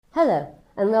Hello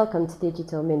and welcome to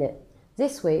Digital Minute.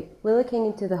 This week we're looking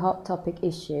into the hot topic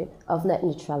issue of net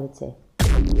neutrality.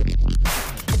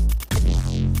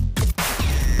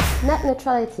 Net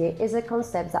neutrality is a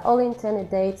concept that all internet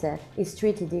data is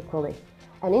treated equally.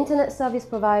 An internet service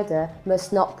provider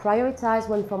must not prioritize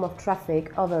one form of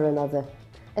traffic over another.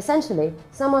 Essentially,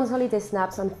 someone's holiday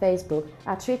snaps on Facebook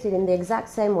are treated in the exact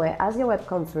same way as your web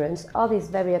conference or this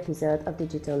very episode of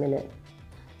Digital Minute.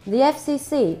 The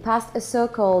FCC passed a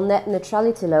so-called net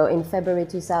neutrality law in February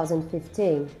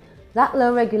 2015. That law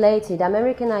regulated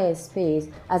American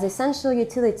ISPs as essential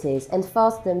utilities and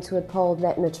forced them to uphold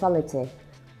net neutrality.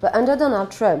 But under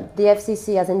Donald Trump, the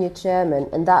FCC has a new chairman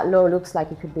and that law looks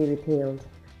like it could be repealed.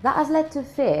 That has led to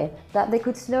fear that they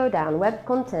could slow down web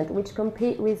content which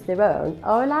compete with their own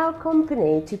or allow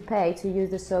companies to pay to use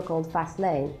the so-called fast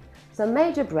lane. Some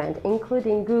major brands,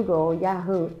 including Google,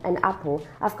 Yahoo and Apple,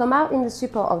 have come out in the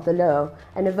support of the law,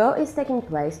 and a vote is taking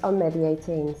place on May the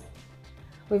 18th.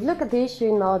 We've looked at the issue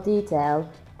in more detail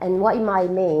and what it might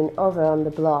mean over on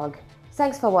the blog.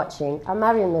 Thanks for watching. I'm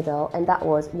Marion Middle and that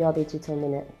was your Digital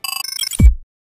Minute.